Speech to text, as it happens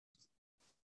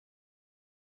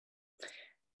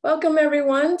Welcome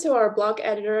everyone to our blog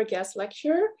editor guest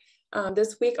lecture.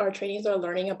 This week our trainees are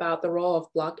learning about the role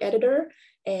of blog editor.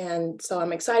 And so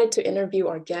I'm excited to interview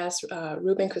our guest,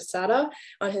 Ruben Quesada,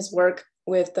 on his work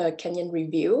with the Kenyon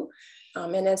Review.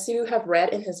 And as you have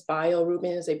read in his bio, Ruben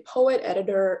is a poet,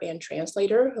 editor, and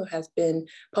translator who has been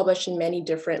published in many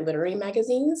different literary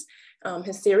magazines.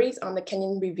 His series on the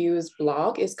Kenyon Review's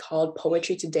blog is called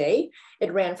Poetry Today.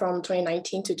 It ran from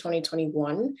 2019 to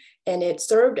 2021, and it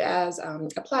served as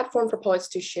a platform for poets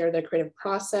to share their creative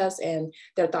process and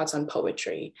their thoughts on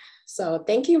poetry. So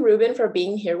thank you, Ruben, for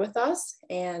being here with us.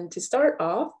 And to start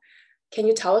off, can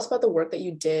you tell us about the work that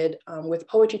you did with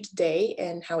Poetry Today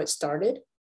and how it started?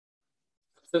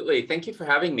 Absolutely. Thank you for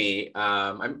having me.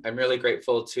 I'm really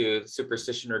grateful to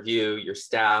Superstition Review, your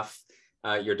staff,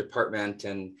 your department,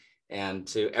 and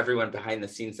to everyone behind the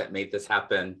scenes that made this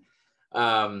happen.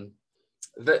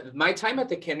 My time at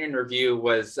the Kenyon Review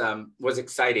was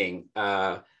exciting.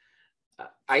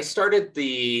 I started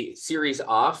the series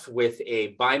off with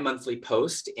a bi-monthly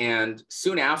post, and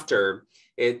soon after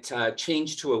it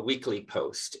changed to a weekly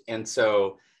post. And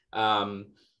so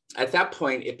at that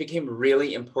point, it became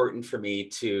really important for me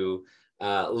to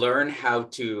learn how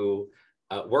to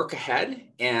work ahead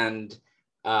and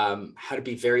how to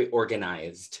be very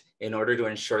organized in order to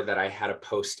ensure that I had a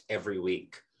post every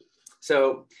week.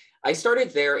 So I started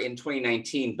there in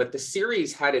 2019, but the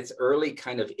series had its early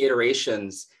kind of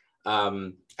iterations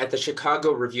at the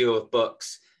Chicago Review of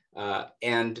Books.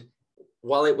 And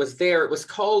while it was there, it was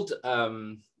called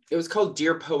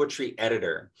Dear Poetry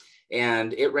Editor.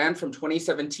 And it ran from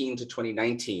 2017 to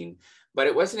 2019. But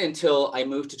it wasn't until I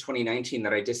moved to 2019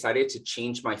 that I decided to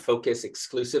change my focus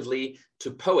exclusively to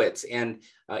poets, and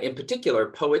in particular,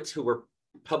 poets who were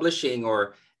publishing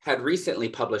or had recently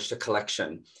published a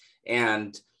collection.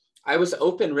 And I was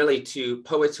open really to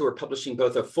poets who were publishing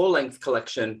both a full-length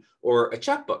collection or a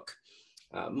chapbook.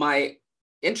 My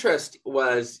interest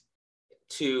was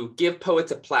to give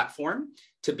poets a platform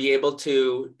to be able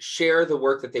to share the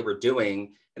work that they were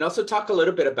doing and also talk a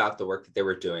little bit about the work that they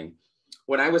were doing.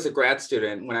 When I was a grad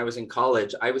student, when I was in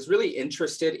college, I was really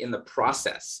interested in the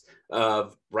process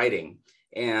of writing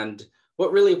and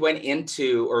what really went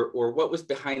into or what was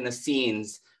behind the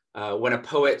scenes when a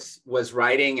poet was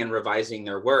writing and revising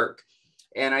their work.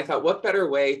 And I thought, what better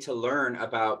way to learn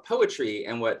about poetry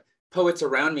and what poets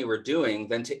around me were doing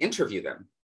than to interview them?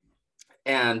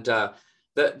 And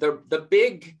the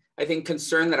big, I think,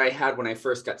 concern that I had when I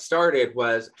first got started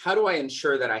was, how do I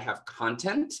ensure that I have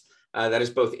content that is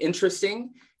both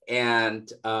interesting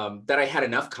and that I had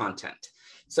enough content?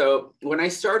 So when I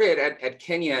started at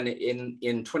Kenyon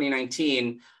in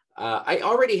 2019, I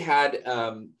already had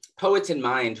poets in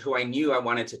mind who I knew I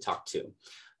wanted to talk to.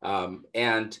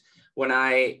 And when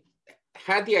I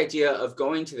had the idea of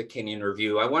going to the Kenyon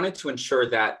Review, I wanted to ensure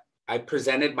that I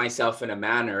presented myself in a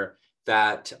manner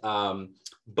that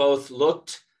both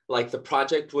looked like the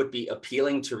project would be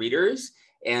appealing to readers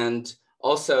and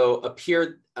also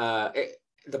appeared,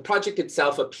 the project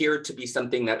itself appeared to be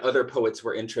something that other poets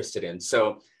were interested in.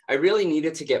 So I really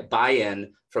needed to get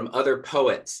buy-in from other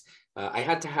poets. I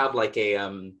had to have like a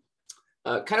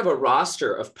kind of a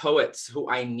roster of poets who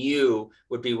I knew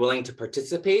would be willing to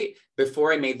participate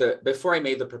before I made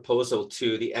the proposal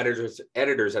to the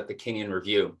editors at the Kenyon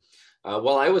Review.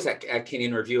 While I was at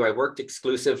Kenyon Review, I worked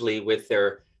exclusively with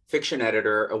their fiction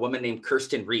editor, a woman named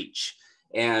Kirsten Reach.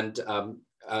 And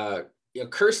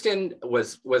Kirsten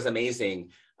was amazing.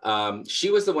 She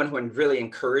was the one who really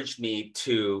encouraged me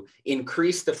to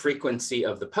increase the frequency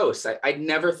of the posts. I'd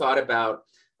never thought about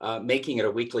making it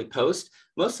a weekly post,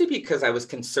 mostly because I was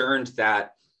concerned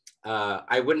that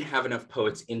I wouldn't have enough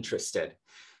poets interested.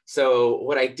 So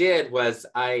what I did was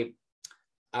I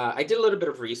did a little bit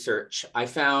of research. I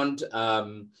found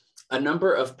a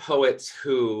number of poets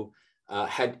who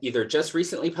had either just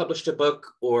recently published a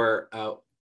book or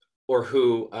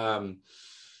who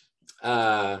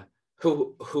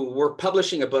were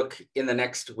publishing a book in the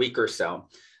next week or so.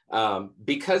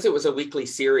 Because it was a weekly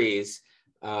series,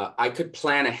 I could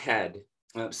plan ahead.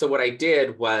 So what I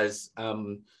did was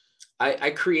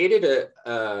I created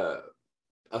a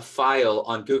file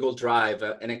on Google Drive,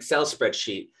 an Excel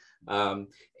spreadsheet.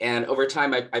 And over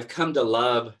time, I've come to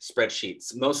love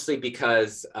spreadsheets, mostly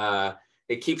because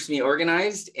it keeps me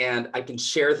organized and I can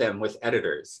share them with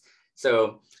editors.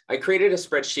 So I created a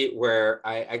spreadsheet where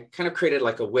I kind of created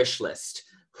like a wish list.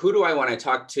 Who do I want to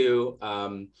talk to?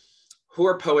 Who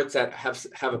are poets that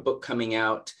have a book coming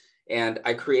out? And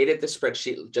I created the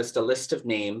spreadsheet, just a list of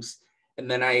names. And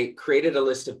then I created a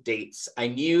list of dates. I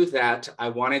knew that I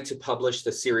wanted to publish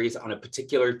the series on a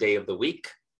particular day of the week.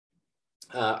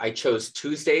 I chose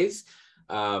Tuesdays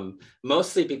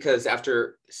mostly because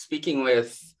after speaking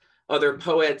with other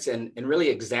poets and really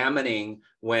examining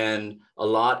when a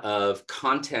lot of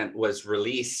content was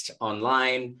released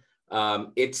online,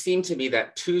 it seemed to me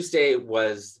that Tuesday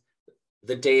was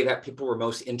the day that people were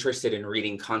most interested in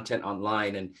reading content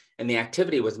online, and the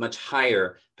activity was much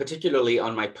higher, particularly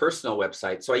on my personal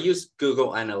website. So I used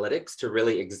Google Analytics to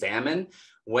really examine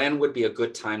when would be a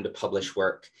good time to publish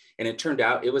work. And it turned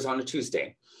out it was on a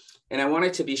Tuesday. And I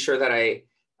wanted to be sure that I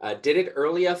did it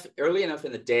early enough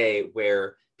in the day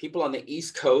where people on the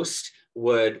East Coast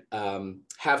would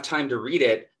have time to read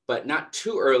it, but not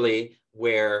too early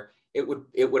where it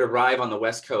would arrive on the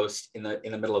West Coast in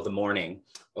the middle of the morning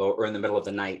or in the middle of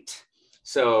the night.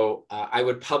 So I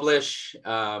would publish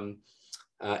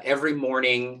every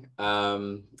morning.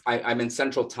 I'm in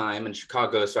Central Time in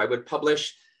Chicago, so I would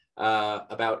publish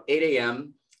about 8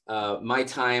 a.m. My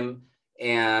time,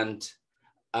 and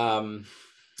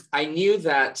I knew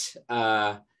that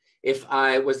if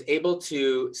I was able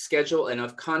to schedule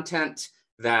enough content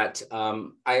that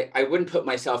I wouldn't put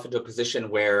myself into a position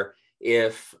where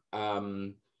if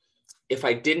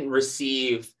I didn't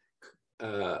receive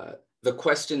the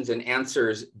questions and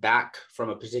answers back from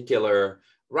a particular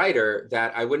writer,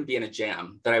 that I wouldn't be in a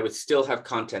jam, that I would still have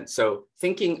content. So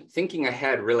thinking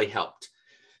ahead really helped.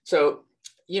 So,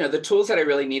 the tools that I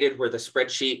really needed were the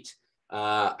spreadsheet.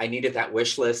 I needed that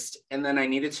wish list, and then I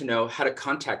needed to know how to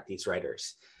contact these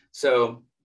writers. So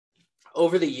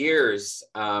over the years,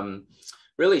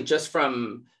 really just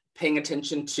from paying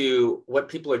attention to what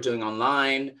people are doing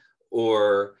online,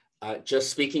 or just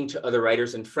speaking to other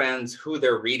writers and friends, who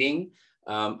they're reading,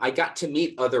 I got to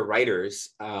meet other writers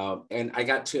and I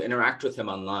got to interact with them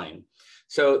online.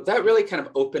 So that really kind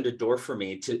of opened a door for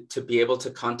me to be able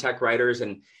to contact writers.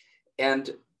 And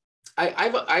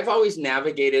I've always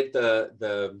navigated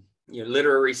the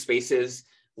literary spaces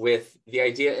with the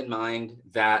idea in mind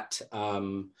that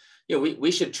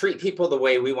we should treat people the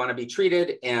way we want to be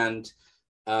treated, and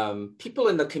people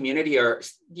in the community are,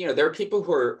 there are people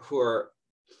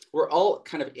we're all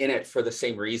kind of in it for the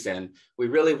same reason. We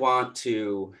really want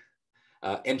to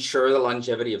ensure the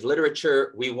longevity of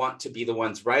literature. We want to be the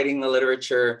ones writing the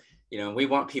literature. We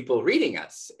want people reading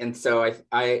us, and so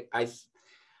I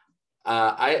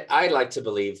like to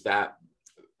believe that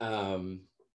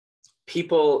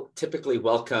people typically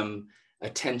welcome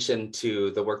attention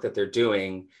to the work that they're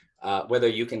doing, whether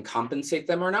you can compensate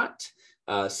them or not.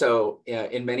 So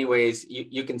in many ways,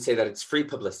 you can say that it's free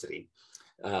publicity.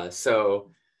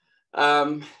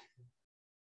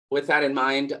 With that in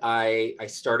mind, I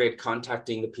started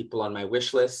contacting the people on my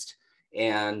wish list.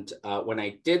 And when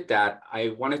I did that, I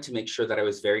wanted to make sure that I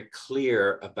was very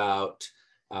clear about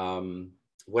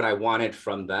what I wanted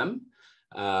from them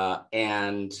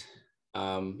and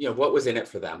what was in it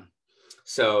for them.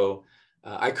 So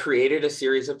I created a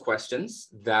series of questions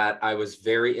that I was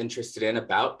very interested in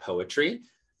about poetry.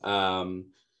 I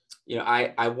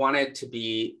wanted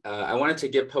to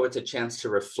give poets a chance to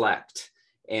reflect.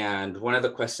 And one of the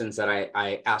questions that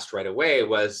I asked right away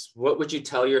was, what would you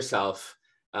tell yourself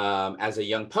as a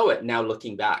young poet now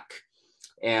looking back?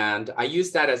 And I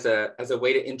used that as a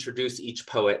way to introduce each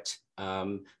poet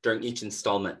during each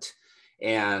installment.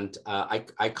 And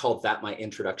I called that my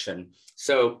introduction.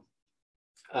 So,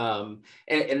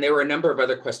 and there were a number of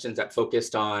other questions that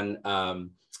focused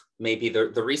on maybe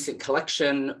the recent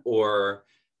collection, or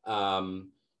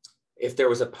if there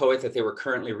was a poet that they were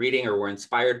currently reading or were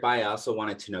inspired by. I also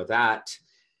wanted to know that.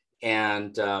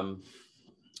 And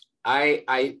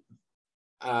I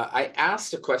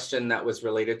asked a question that was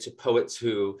related to poets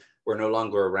who were no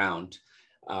longer around,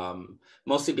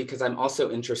 mostly because I'm also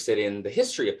interested in the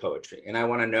history of poetry. And I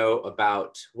want to know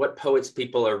about what poets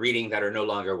people are reading that are no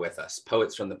longer with us,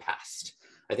 poets from the past.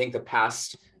 I think the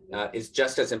past is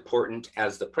just as important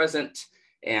as the present.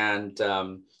 And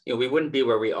we wouldn't be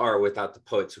where we are without the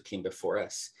poets who came before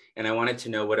us. And I wanted to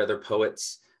know what other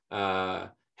poets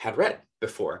had read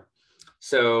before.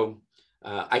 So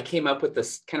I came up with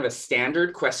this kind of a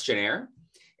standard questionnaire,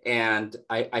 and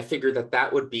I figured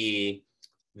that would be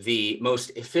the most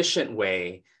efficient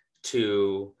way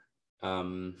to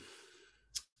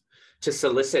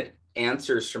solicit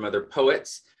answers from other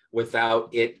poets without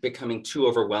it becoming too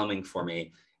overwhelming for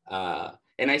me.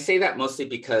 And I say that mostly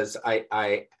because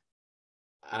I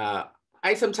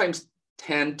sometimes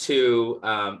tend to,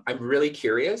 I'm really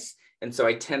curious. And so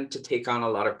I tend to take on a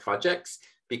lot of projects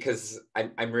because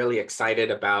I'm really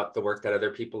excited about the work that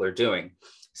other people are doing.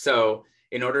 So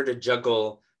in order to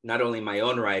juggle not only my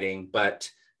own writing, but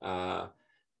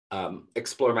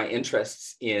explore my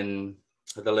interests in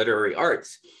the literary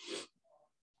arts,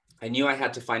 I knew I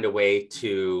had to find a way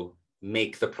to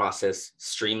make the process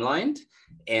streamlined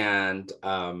and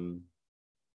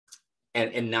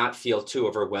not feel too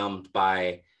overwhelmed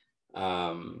by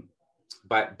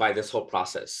this whole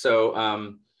process.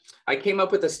 So I came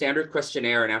up with a standard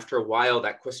questionnaire, and after a while,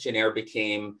 that questionnaire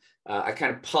became, I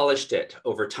kind of polished it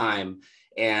over time.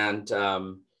 And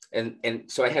so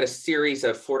I had a series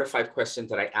of 4 to 5 questions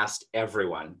that I asked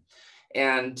everyone.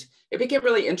 And it became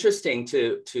really interesting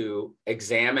to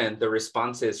examine the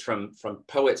responses from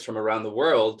poets from around the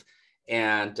world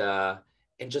and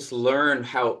just learn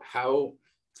how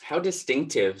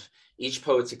distinctive each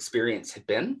poet's experience had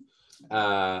been.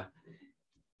 And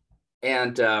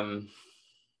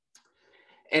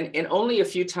only a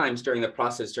few times during the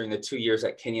process, during the 2 years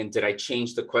at Kenyon, did I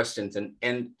change the questions. And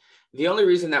the only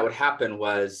reason that would happen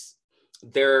was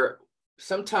there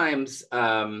sometimes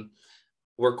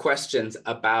were questions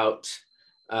about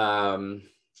the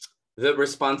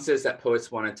responses that poets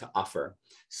wanted to offer.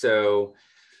 So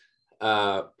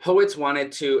poets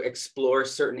wanted to explore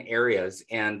certain areas,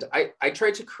 and I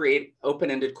tried to create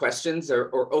open-ended questions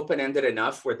or open-ended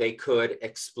enough where they could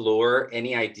explore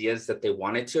any ideas that they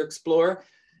wanted to explore,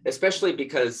 especially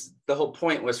because the whole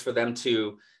point was for them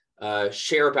to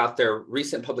share about their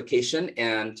recent publication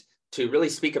and to really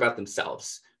speak about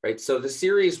themselves, right? So the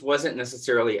series wasn't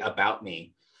necessarily about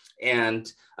me.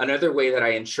 And another way that I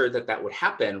ensured that that would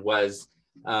happen was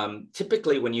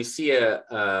typically when you see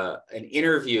an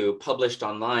interview published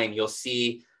online, you'll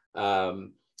see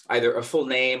either a full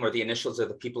name or the initials of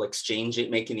the people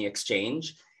making the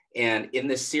exchange. And in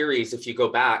this series, if you go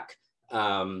back,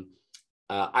 I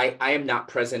am not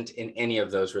present in any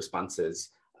of those responses.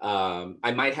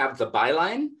 I might have the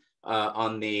byline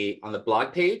on the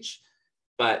blog page,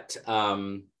 but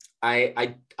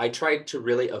I tried to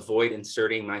really avoid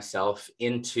inserting myself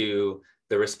into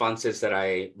the responses that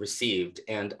I received.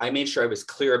 And I made sure I was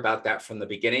clear about that from the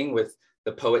beginning with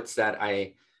the poets that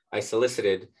I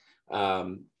solicited,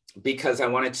 because I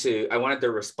wanted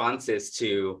their responses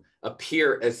to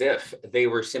appear as if they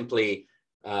were simply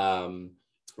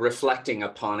reflecting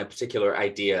upon a particular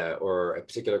idea or a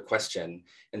particular question.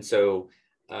 And so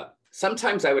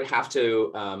sometimes I would have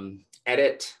to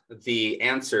edit the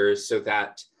answers so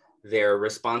that their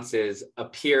responses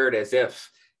appeared as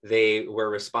if they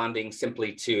were responding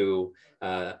simply to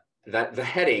the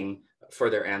heading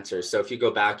for their answers. So if you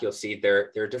go back, you'll see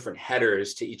there are different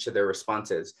headers to each of their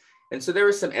responses. And so there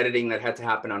was some editing that had to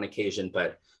happen on occasion,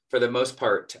 but for the most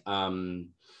part,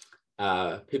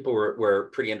 people were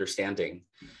pretty understanding.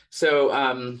 So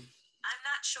I'm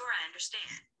not sure I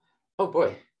understand. Oh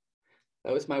boy,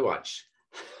 that was my watch.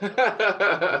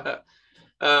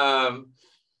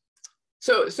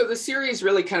 So the series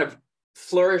really kind of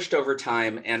flourished over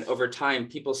time, and over time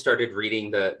people started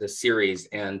reading the series,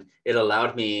 and it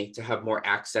allowed me to have more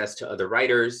access to other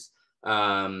writers.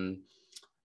 I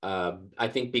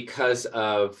think because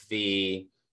of the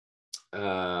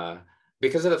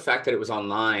fact that it was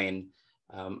online,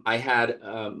 I had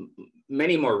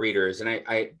many more readers, and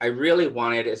I really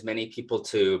wanted as many people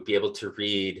to be able to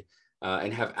read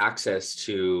and have access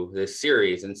to this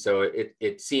series. And so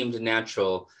it seemed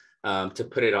natural to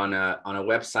put it on a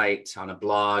website, on a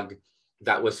blog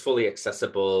that was fully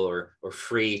accessible or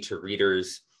free to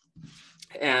readers.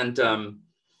 And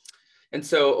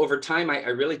so over time, I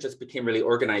really just became really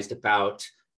organized about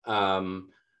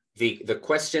the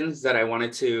questions that I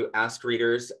wanted to ask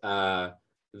readers.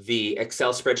 The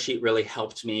Excel spreadsheet really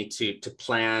helped me to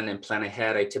plan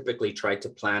ahead. I typically tried to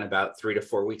plan about 3 to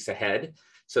 4 weeks ahead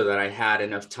so that I had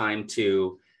enough time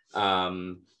to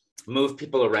move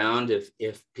people around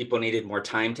if people needed more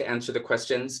time to answer the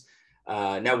questions.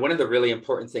 Now, one of the really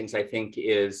important things I think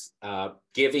is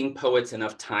giving poets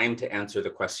enough time to answer the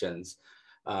questions.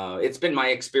 It's been my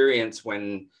experience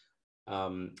when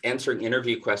answering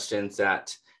interview questions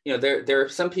that, you know, there are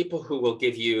some people who will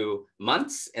give you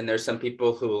months, and there's some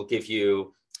people who will give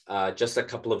you just a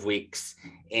couple of weeks.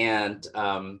 And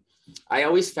I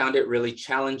always found it really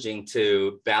challenging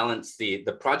to balance the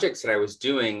projects that I was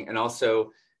doing and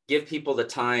also give people the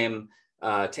time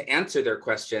to answer their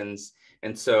questions.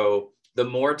 And so the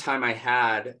more time I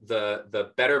had,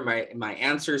 the better my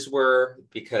answers were,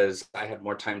 because I had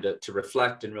more time to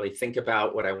reflect and really think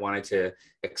about what I wanted to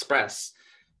express.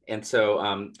 And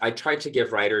so I tried to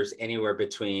give writers anywhere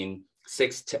between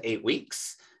 6 to 8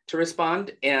 weeks to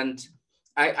respond. And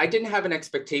I didn't have an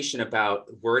expectation about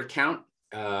word count.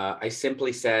 I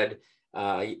simply said,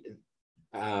 I'm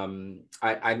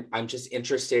just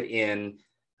interested in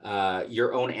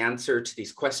your own answer to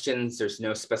these questions. There's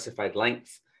no specified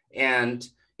length. And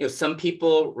you know, some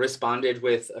people responded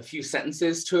with a few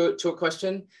sentences to a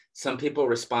question. Some people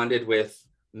responded with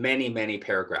many, many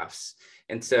paragraphs.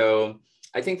 And so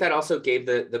I think that also gave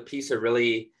the piece a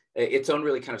really, its own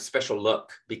really kind of special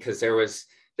look, because there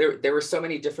were so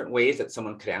many different ways that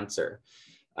someone could answer.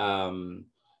 And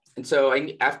so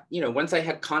once I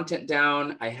had content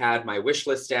down, I had my wish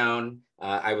list down,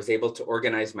 I was able to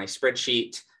organize my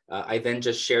spreadsheet. I then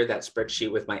just shared that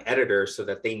spreadsheet with my editor so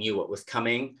that they knew what was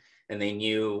coming, and they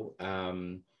knew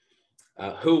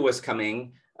who was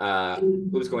coming, who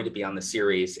was going to be on the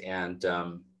series, and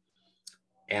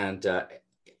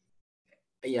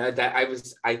yeah, that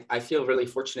I feel really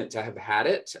fortunate to have had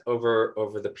it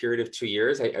over the period of 2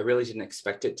 years. I really didn't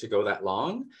expect it to go that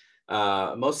long,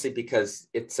 mostly because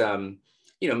it's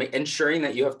ensuring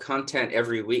that you have content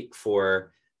every week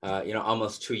for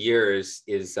almost 2 years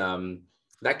is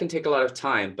that can take a lot of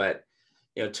time. But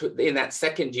in that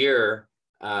second year,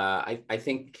 I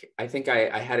think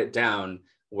I had it down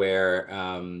where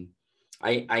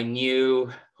I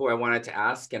knew who I wanted to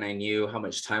ask, and I knew how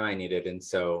much time I needed. And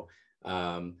so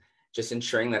just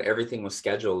ensuring that everything was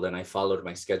scheduled and I followed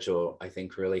my schedule, I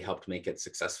think really helped make it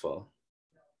successful.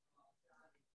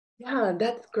 Yeah,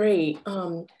 that's great.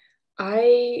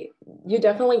 You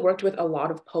definitely worked with a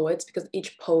lot of poets, because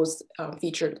each post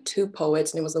featured 2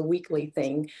 poets, and it was a weekly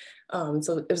thing.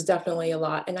 So it was definitely a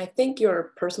lot. And I think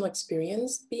your personal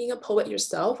experience being a poet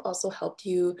yourself also helped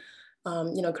you,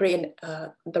 create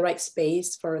the right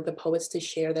space for the poets to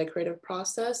share their creative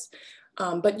process.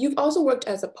 But you've also worked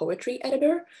as a poetry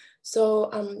editor. So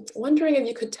I'm wondering if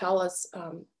you could tell us,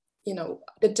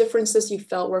 the differences you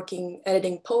felt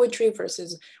editing poetry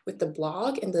versus with the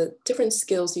blog, and the different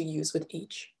skills you use with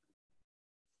each.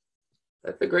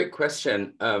 That's a great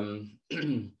question.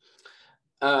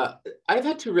 I've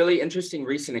had 2 really interesting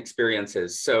recent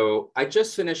experiences. So I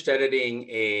just finished editing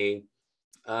a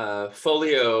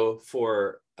folio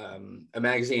for a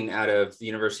magazine out of the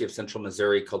University of Central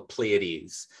Missouri called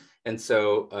Pleiades. And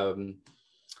so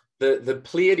the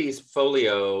Pleiades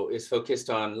folio is focused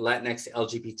on Latinx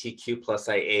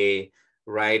LGBTQ+IA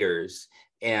writers.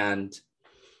 And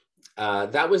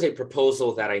that was a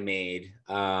proposal that I made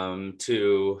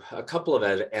to a couple of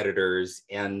editors.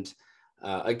 And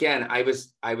again, I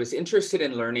was interested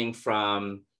in learning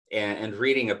from and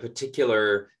reading a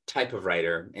particular type of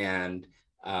writer. And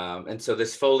so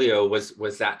this folio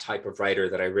was that type of writer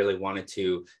that I really wanted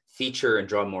to feature and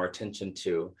draw more attention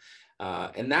to.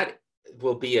 And that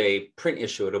will be a print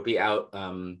issue. It'll be out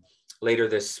later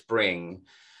this spring.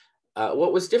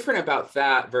 What was different about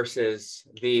that versus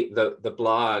the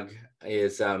blog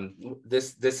is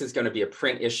this is going to be a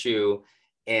print issue,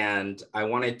 and I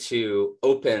wanted to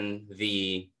open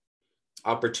the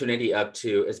opportunity up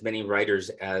to as many writers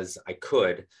as I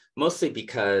could, mostly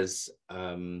because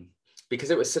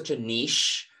it was such a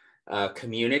niche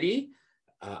community.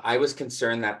 I was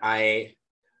concerned that I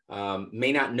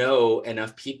may not know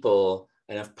enough people,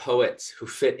 enough poets who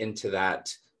fit into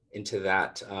that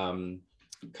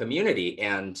community.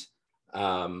 And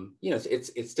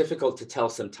it's difficult to tell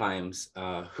sometimes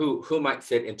who might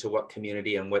fit into what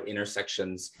community and what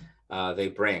intersections they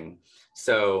bring.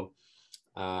 So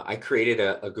I created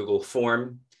a Google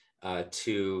form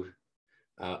to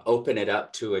open it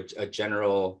up to a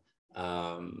general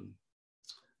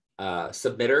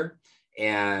submitter.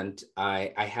 And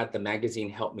I had the magazine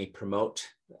help me promote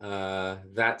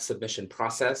that submission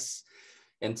process.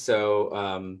 And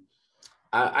so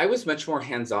I was much more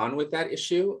hands-on with that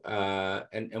issue.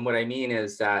 And what I mean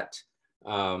is that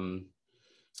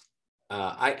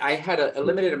I had a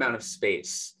limited amount of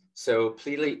space. So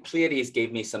Pleiades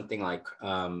gave me something like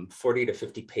 40 to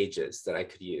 50 pages that I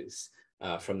could use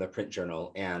from the print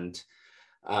journal. And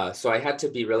so I had to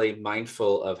be really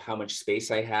mindful of how much space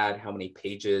I had, how many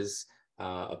pages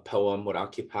a poem would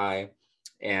occupy.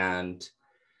 And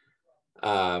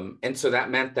so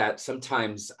that meant that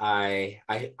sometimes I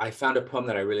found a poem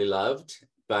that I really loved,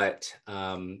 but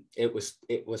it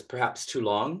was perhaps too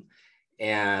long.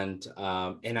 And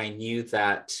I knew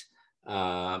that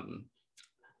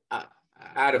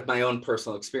out of my own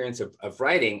personal experience of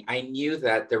writing, I knew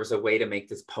that there was a way to make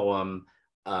this poem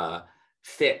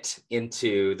fit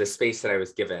into the space that I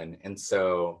was given. And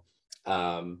so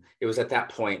it was at that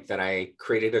point that I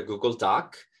created a Google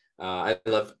Doc. I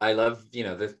love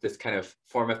this kind of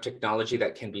form of technology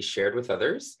that can be shared with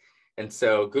others. And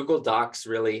so Google Docs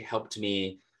really helped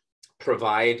me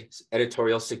provide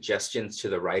editorial suggestions to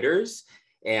the writers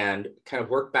and kind of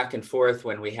work back and forth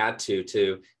when we had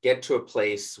to get to a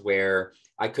place where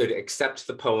I could accept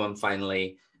the poem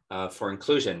finally for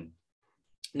inclusion.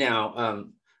 Now,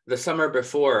 the summer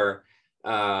before,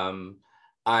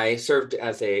 I served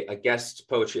as a guest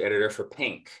poetry editor for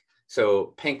Pink.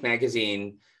 So Pink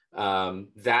magazine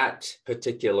that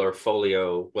particular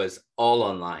folio was all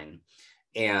online.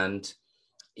 And,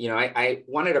 you know, I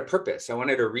wanted a purpose. I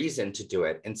wanted a reason to do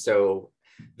it. And so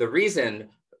the reason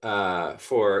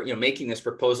for, you know, making this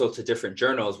proposal to different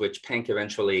journals, which Pank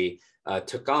eventually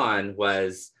took on,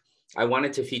 was I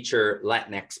wanted to feature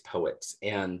Latinx poets.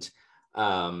 And,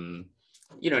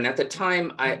 you know, and at the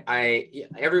time,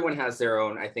 everyone has their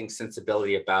own, I think,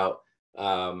 sensibility about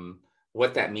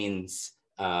what that means.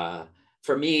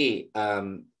 For me,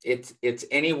 it's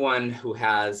anyone who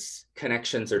has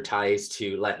connections or ties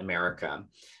to Latin America.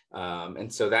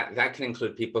 And so that can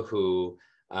include people who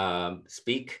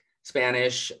speak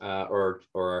Spanish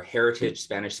or heritage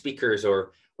Spanish speakers,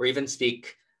 or even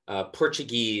speak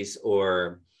Portuguese,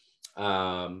 or, you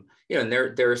know, and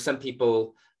there are some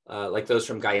people like those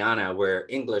from Guyana, where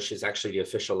English is actually the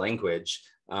official language,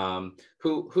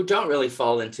 who don't really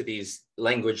fall into these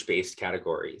language-based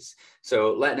categories.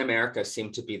 So Latin America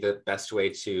seemed to be the best way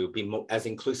to be as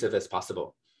inclusive as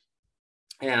possible.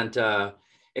 And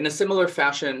in a similar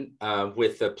fashion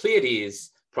with the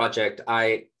Pleiades project,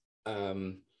 I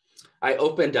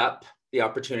opened up the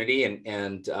opportunity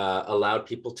and allowed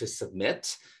people to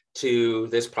submit to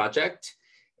this project.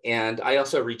 And I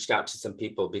also reached out to some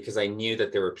people because I knew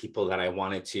that there were people that I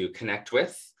wanted to connect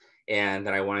with and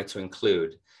that I wanted to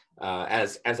include.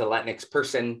 As a Latinx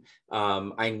person,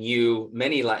 I knew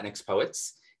many Latinx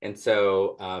poets. And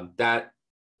so that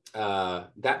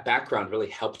background really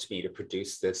helped me to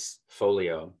produce this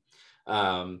folio.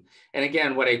 And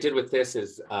again, what I did with this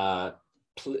is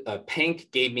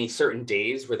Pank gave me certain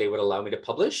days where they would allow me to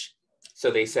publish. So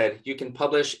they said, you can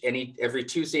publish every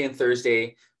Tuesday and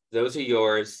Thursday. Those are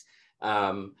yours.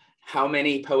 How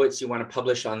many poets you want to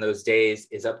publish on those days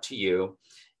is up to you.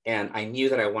 And I knew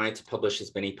that I wanted to publish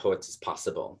as many poets as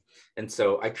possible. And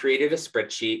so I created a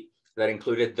spreadsheet that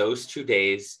included those 2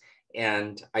 days.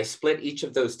 And I split each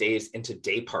of those days into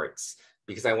day parts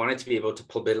because I wanted to be able to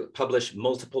publish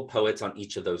multiple poets on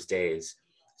each of those days.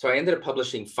 So I ended up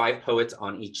publishing 5 poets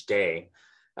on each day,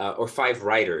 or 5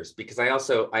 writers, because I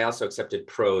also accepted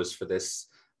prose for this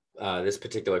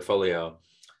particular folio.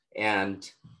 And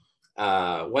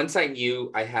once I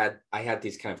knew I had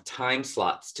these kind of time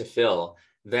slots to fill,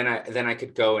 then I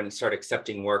could go and start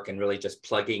accepting work and really just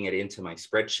plugging it into my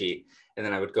spreadsheet. And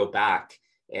then I would go back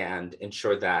and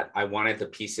ensure that I wanted the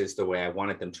pieces the way I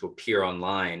wanted them to appear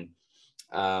online.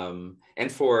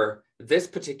 And for this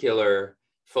particular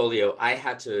folio, I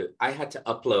had to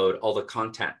upload all the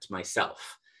content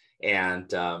myself. And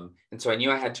so I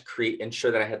knew I had to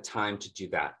ensure that I had time to do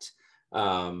that.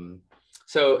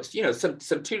 So, you know, some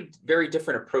 2 very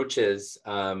different approaches.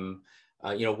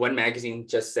 You know, one magazine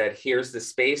just said, here's the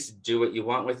space, do what you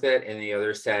want with it. And the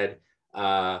other said,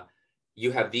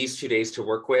 you have these 2 days to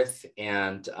work with,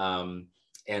 and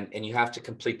you have to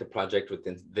complete the project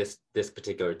within this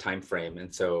particular time frame.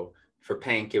 And so for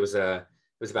Pank, it was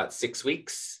about 6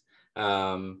 weeks.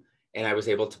 And I was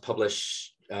able to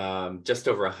publish just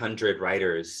over 100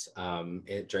 writers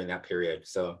during that period.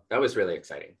 So that was really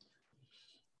exciting.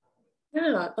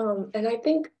 Yeah, and I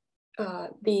think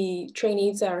the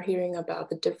trainees that are hearing about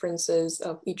the differences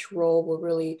of each role will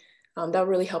really, that will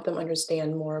really help them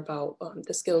understand more about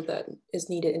the skill that is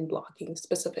needed in blogging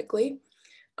specifically.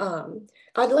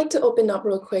 I'd like to open up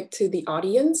real quick to the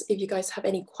audience. If you guys have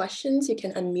any questions, you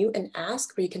can unmute and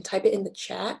ask, or you can type it in the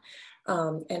chat,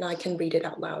 and I can read it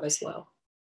out loud as well.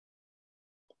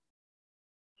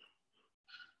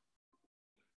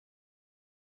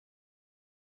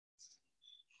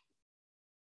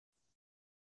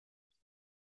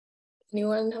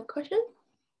 Anyone have a question?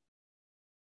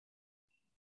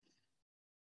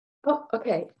 Oh,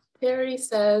 okay. Terry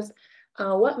says,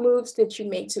 what moves did you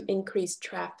make to increase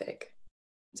traffic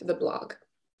to the blog?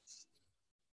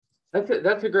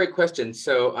 That's a great question.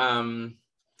 So,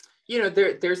 you know,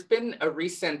 there's been a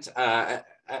recent, at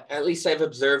least I've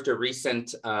observed a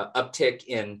recent uptick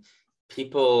in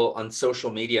people on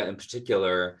social media in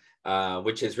particular,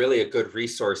 which is really a good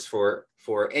resource for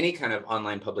any kind of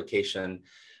online publication.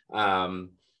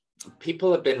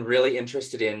 People have been really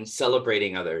interested in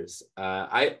celebrating others.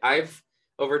 I've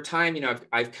over time, you know,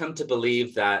 I've come to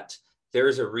believe that there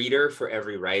is a reader for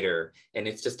every writer, and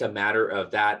it's just a matter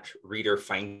of that reader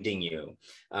finding you.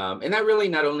 And that really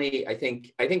not only, I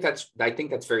think that's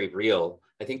very real.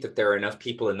 I think that there are enough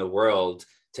people in the world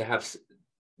to have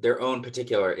their own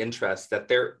particular interests that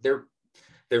there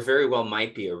very well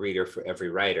might be a reader for every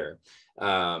writer.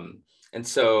 And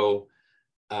so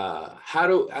how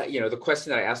do, you know, the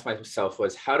question that I asked myself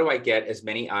was, how do I get as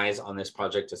many eyes on this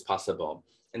project as possible?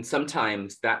 And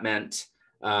sometimes that meant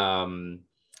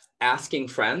asking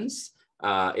friends.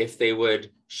 if they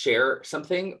would share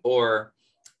something, or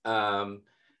one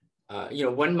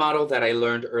model that I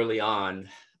learned early on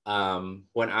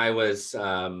when I was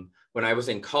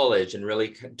in college and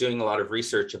really doing a lot of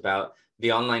research about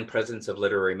the online presence of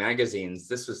literary magazines.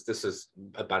 This was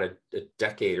about a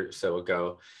decade or so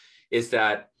ago. Is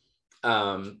that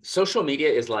social media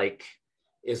is like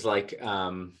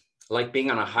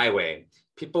being on a highway.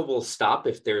 People will stop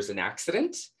if there's an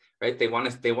accident, right? They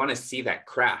want to see that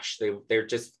crash. They're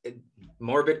just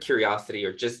morbid curiosity,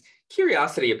 or just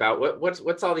curiosity about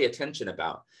what's all the attention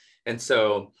about. And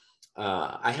so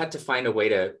I had to find a way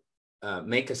to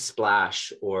make a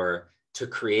splash, or to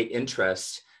create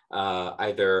interest,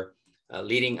 either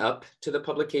leading up to the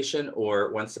publication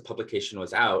or once the publication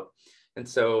was out. And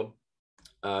so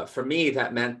for me,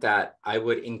 that meant that I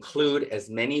would include as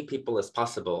many people as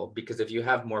possible, because if you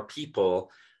have more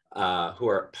people who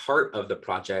are part of the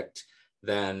project,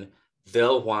 then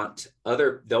they'll want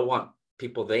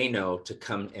people they know to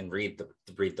come and read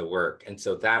the work. And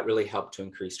so that really helped to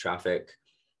increase traffic.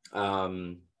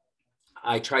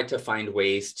 I tried to find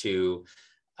ways to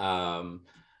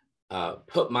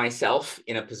put myself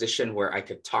in a position where I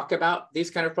could talk about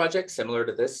these kind of projects, similar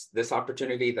to this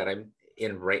opportunity that I'm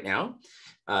in right now.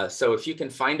 So if you can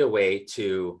find a way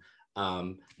to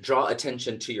draw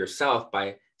attention to yourself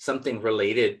by something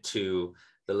related to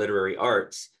the literary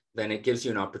arts, then it gives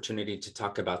you an opportunity to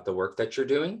talk about the work that you're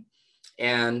doing.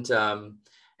 And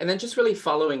then just really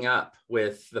following up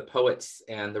with the poets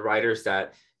and the writers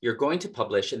that you're going to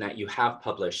publish and that you have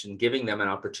published, and giving them an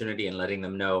opportunity and letting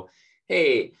them know,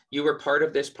 hey, you were part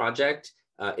of this project.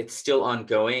 It's still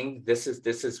ongoing. This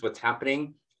is what's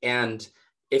happening. And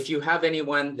if you have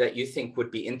anyone that you think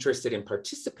would be interested in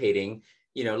participating,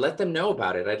 let them know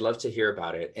about it. I'd love to hear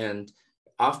about it. And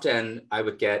often I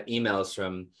would get emails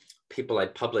from people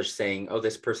I'd published saying, oh,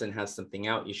 this person has something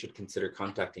out, you should consider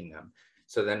contacting them.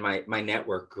 So then my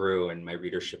network grew and my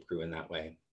readership grew in that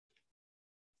way.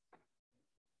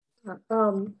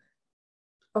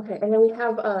 Okay, and then we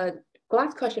have a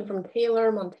last question from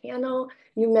Taylor Montano.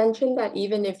 You mentioned that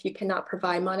even if you cannot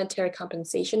provide monetary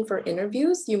compensation for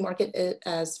interviews, you market it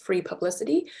as free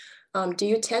publicity. Do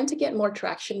you tend to get more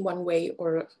traction one way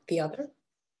or the other?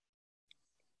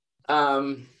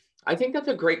 I think that's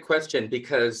a great question,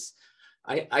 because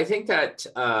I think that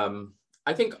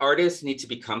I think artists need to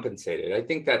be compensated. I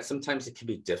think that sometimes it can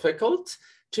be difficult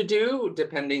to do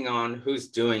depending on who's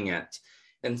doing it.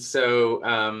 And so,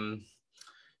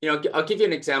 I'll give you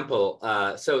an example.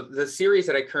 So the series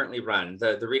that I currently run,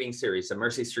 the reading series, the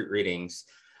Mercy Street Readings,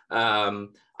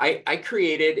 I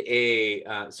created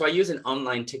so I use an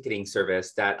online ticketing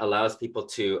service that allows people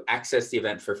to access the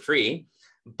event for free,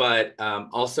 but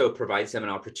also provides them an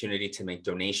opportunity to make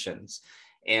donations.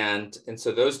 And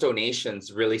so those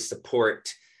donations really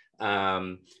support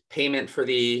payment for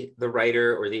the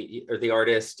writer or the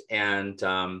artist, and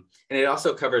it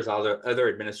also covers all the other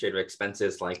administrative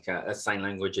expenses, like a sign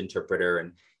language interpreter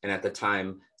and at the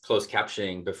time closed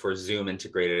captioning, before Zoom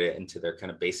integrated it into their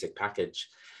kind of basic package.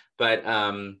 But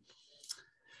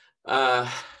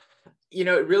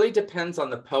it really depends on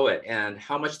the poet and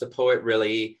how much the poet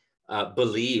really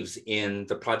believes in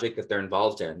the project that they're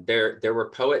involved in. There were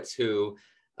poets who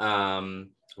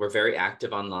were very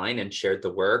active online and shared the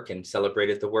work and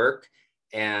celebrated the work.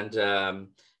 And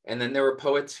then there were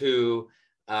poets who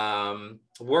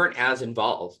weren't as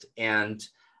involved. And,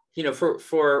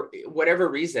 for whatever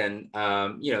reason,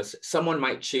 someone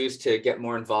might choose to get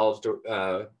more involved,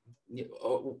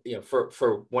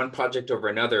 for one project over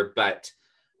another. But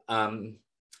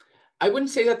I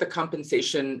wouldn't say that the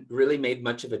compensation really made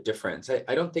much of a difference.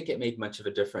 I don't think it made much of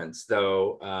a difference,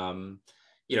 though.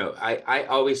 I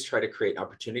always try to create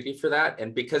opportunity for that.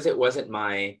 And because it wasn't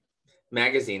my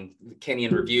magazine,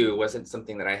 Kenyon Review wasn't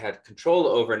something that I had control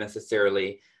over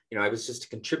necessarily, I was just a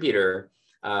contributor.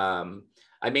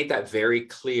 I made that very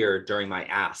clear during my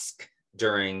ask,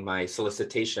 during my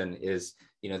solicitation is,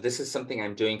 this is something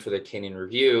I'm doing for the Kenyon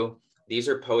Review. These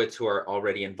are poets who are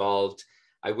already involved.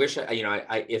 I wish,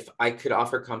 if I could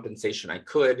offer compensation, I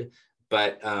could,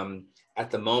 but at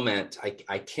the moment,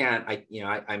 I can't.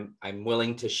 I'm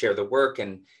willing to share the work,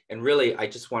 and really, I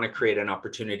just want to create an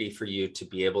opportunity for you to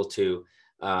be able to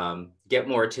get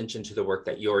more attention to the work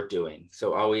that you're doing.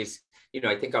 So always,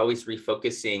 I think always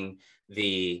refocusing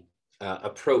the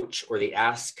approach or the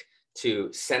ask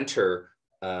to center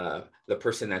the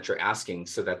person that you're asking,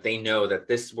 so that they know that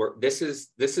this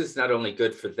is not only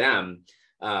good for them,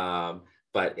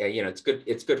 but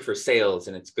it's good for sales,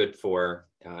 and it's good for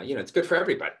it's good for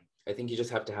everybody. I think you just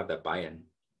have to have that buy-in.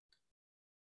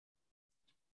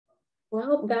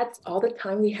 Well, that's all the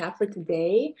time we have for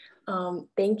today.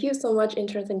 Thank you so much,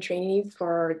 interns and trainees,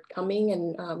 for coming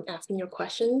and asking your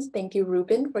questions. Thank you,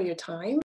 Ruben, for your time.